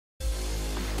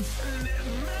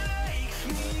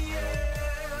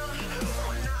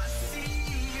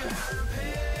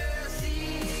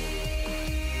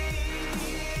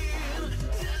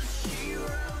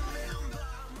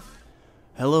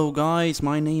Hello guys,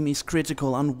 my name is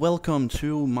Critical and welcome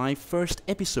to my first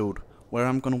episode where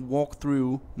I'm gonna walk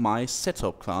through my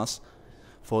setup class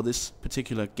for this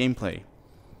particular gameplay.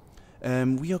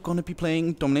 We are gonna be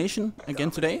playing Domination again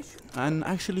today, and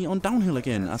actually on downhill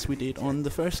again as we did on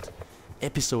the first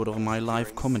episode of my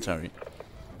live commentary.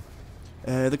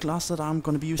 The class that I'm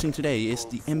gonna be using today is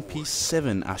the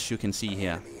MP7, as you can see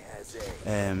here.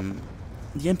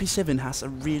 The MP7 has a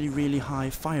really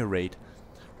high fire rate,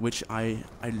 which I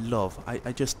love.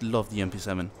 I just love the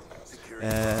MP7.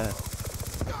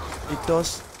 It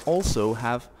does also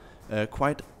have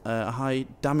quite a high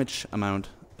damage amount,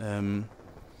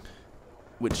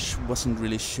 which wasn't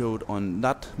really showed on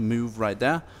that move right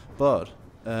there, but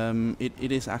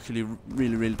it is actually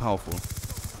really powerful.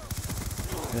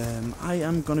 I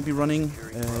am gonna be running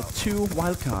 2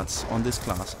 wildcards on this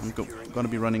class. I'm gonna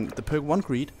be running the perk 1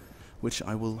 Greed, which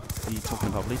I will be talking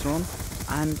about later on,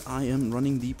 and I am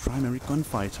running the primary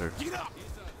gunfighter.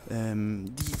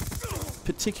 The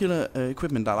particular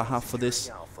equipment that I have for this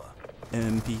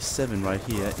MP7 right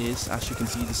here is, as you can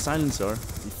see, the silencer,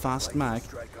 the fast mag,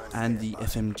 and the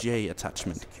FMJ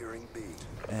attachment.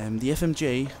 The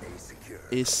FMJ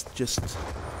is just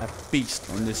a beast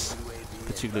on this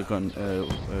particular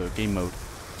game mode.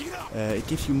 It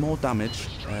gives you more damage,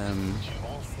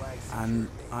 and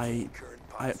I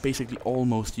basically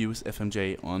almost use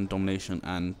FMJ on Domination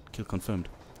and kill confirmed.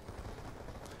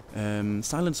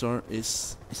 Silencer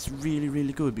is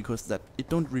really good because that it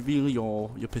don't reveal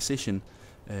your position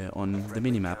on the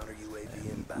minimap,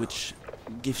 which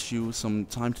gives you some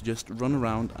time to just run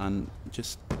around and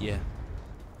just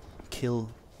kill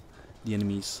the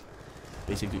enemies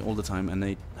basically all the time, and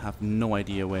they have no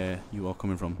idea where you are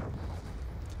coming from.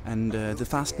 And the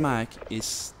fast mag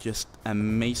is just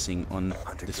amazing on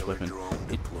this weapon.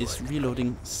 It is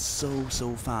reloading so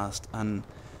fast, and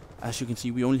as you can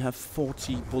see, we only have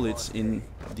 40 bullets in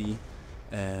the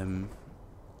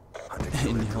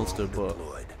holster, but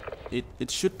it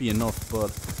should be enough.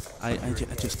 But I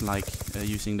just like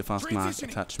using the fast mag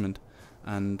attachment,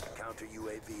 and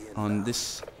on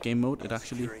this game mode, it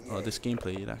actually, or this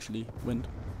gameplay, it actually went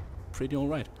pretty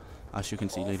alright, as you can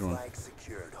see later on.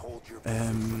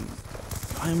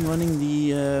 I'm running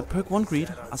the perk 1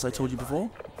 Greed, as I told you before,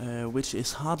 which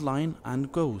is Hardline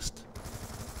and Ghost.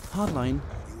 Hardline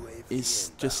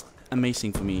is just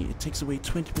amazing for me. It takes away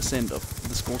 20% of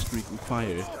the score streak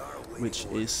required, which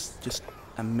is just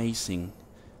amazing.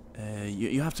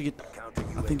 You have to get,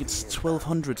 I think it's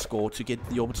 1200 score to get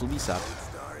the orbital VSAT,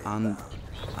 and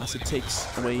as it takes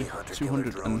away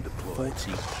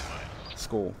 240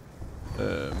 score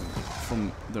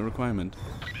from the requirement,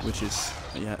 which is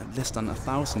less than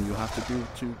 1000 you have to do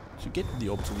to get the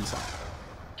orbital visa.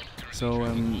 So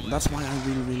that's why I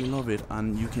really love it,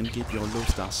 and you can get your low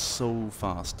stars so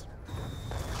fast.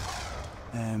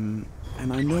 And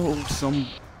I know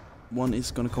someone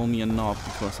is gonna call me a knob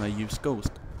because I use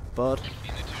Ghost, but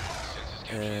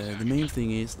the main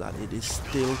thing is that it is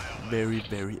still very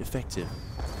effective.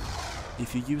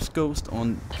 If you use Ghost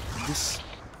on this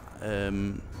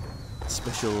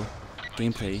special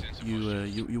gameplay,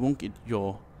 you won't get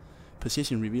your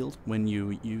position revealed when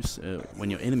you use when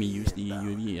your enemy use the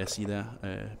UAV. I see there,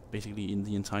 basically in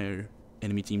the entire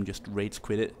enemy team just rage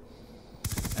quit it.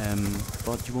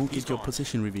 But you won't get your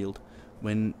position revealed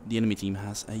when the enemy team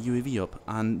has a UAV up,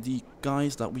 and the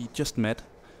guys that we just met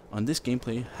on this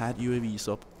gameplay had UAVs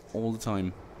up all the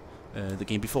time the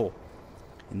game before.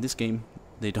 In this game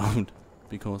they don't,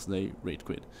 because they rage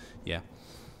quit.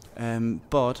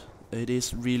 But it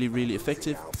is really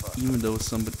effective, even though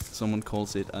someone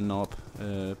calls it a knob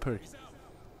perk.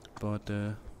 But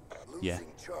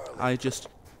I just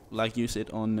like use it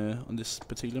on this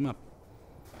particular map.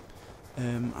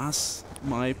 As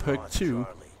my perk 2,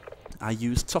 I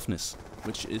use toughness,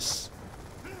 which is,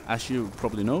 as you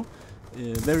probably know,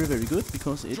 very good,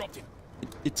 because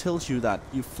it tells you that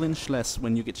you flinch less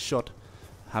when you get shot,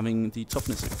 having the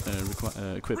toughness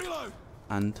equipped.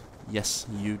 And yes,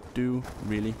 you do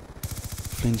really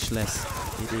flinch less.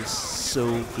 It is so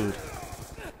good.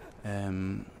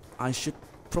 I should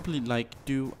probably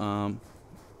do a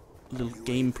little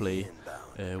gameplay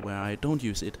where I don't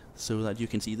use it, so that you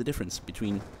can see the difference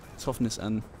between toughness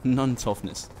and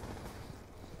non-toughness,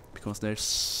 because there's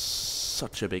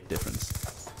such a big difference.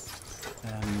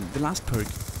 The last perk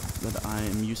that I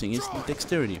am using is the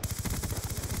dexterity,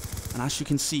 and as you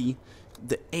can see,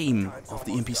 the aim of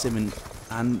the MP7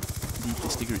 and the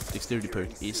dexterity perk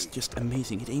is just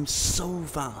amazing. It aims so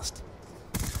fast,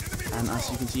 and as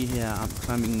you can see here, I'm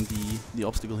climbing the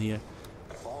obstacle here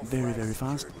very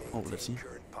fast. Oh, let's see.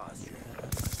 Yeah,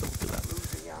 nice double kill that.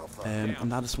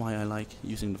 and that is why I like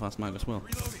using the fast mag as well.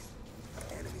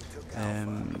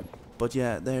 But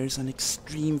yeah, there's an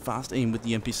extreme fast aim with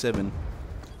the MP7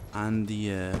 and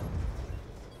the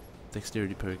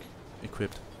dexterity perk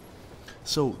equipped.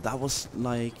 So that was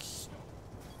like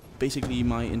basically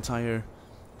my entire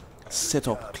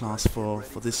setup class for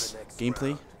this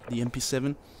gameplay, the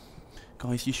MP7.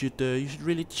 Guys, you should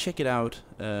really check it out,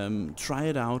 try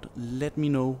it out, let me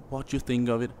know what you think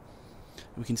of it.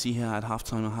 We can see here at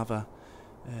halftime I have a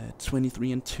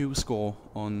 23-2 score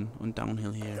on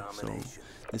downhill here, so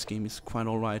this game is quite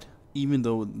alright, even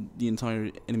though the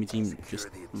entire enemy team just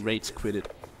rage quitted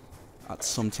at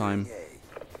some time,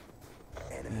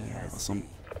 some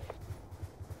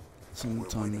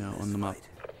time on the map.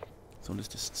 So let's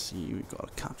just see, we got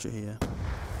a capture here.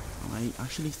 I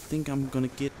actually think I'm gonna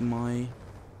get my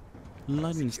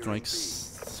lightning strikes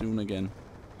soon again.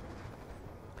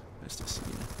 Let's just see.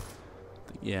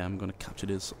 Yeah, I'm gonna capture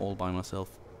this all by myself.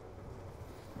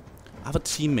 I have a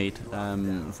teammate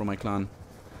from my clan.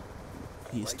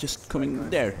 He's just coming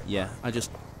there. Yeah, I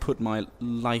just put my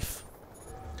life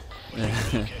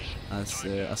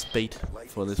as bait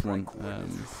for this one.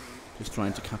 Just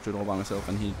trying to capture it all by myself,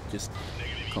 and he just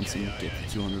comes and get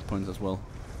 200 points as well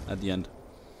at the end.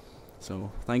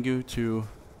 So thank you to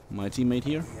my teammate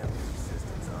here.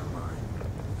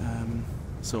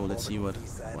 So let's see what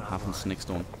happens next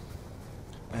on.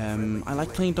 I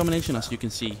like playing Domination, as you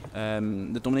can see.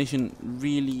 The Domination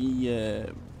really,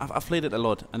 I've played it a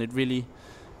lot, and it really,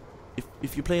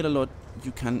 if you play it a lot,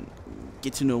 you can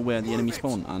get to know where the enemies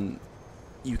spawn, and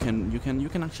you can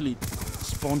actually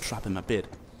spawn trap them a bit.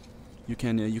 You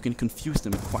can confuse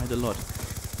them quite a lot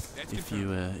if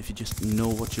you just know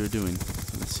what you're doing.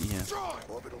 So let's see here.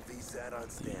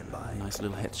 Nice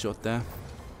little headshot there,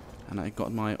 and I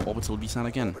got my orbital VSAT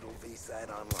again.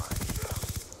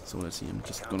 So let's see, I'm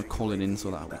just gonna call it in so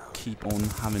that we keep on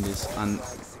having this, and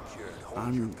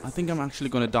I think I'm actually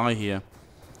gonna die here.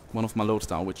 One of my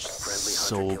loadstar, which is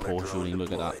so poor shooting,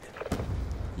 look at that.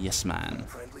 Yes man.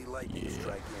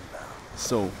 Yeah.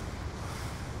 So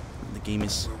the game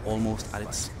is almost at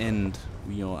its end.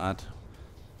 We are at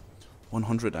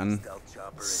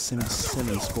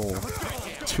 177 score,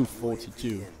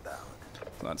 242.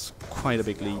 So that's quite a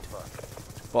big lead.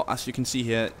 But as you can see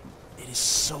here, it is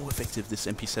so effective, this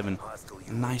MP7.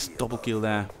 Nice double kill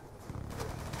there.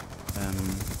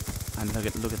 And look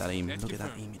at that aim. Look at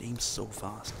that aim. It aims so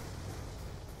fast.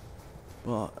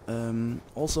 But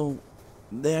also,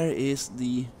 there is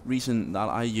the reason that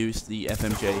I used the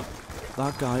FMJ.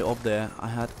 That guy up there,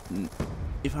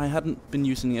 if I hadn't been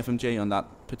using the FMJ on that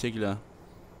particular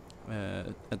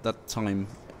at that time,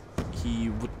 he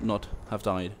would not have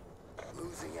died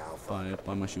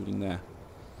by my shooting there.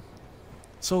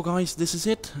 So guys, this is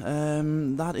it.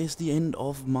 That is the end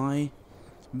of my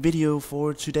video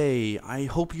for today. I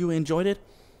hope you enjoyed it,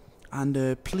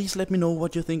 and please let me know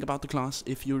what you think about the class.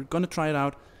 If you're gonna try it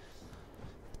out,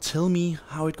 tell me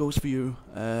how it goes for you,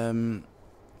 and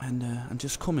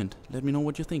just comment. Let me know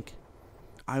what you think.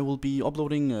 I will be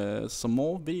uploading some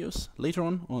more videos later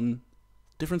on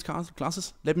different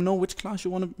classes. Let me know which class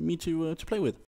you want me to play with.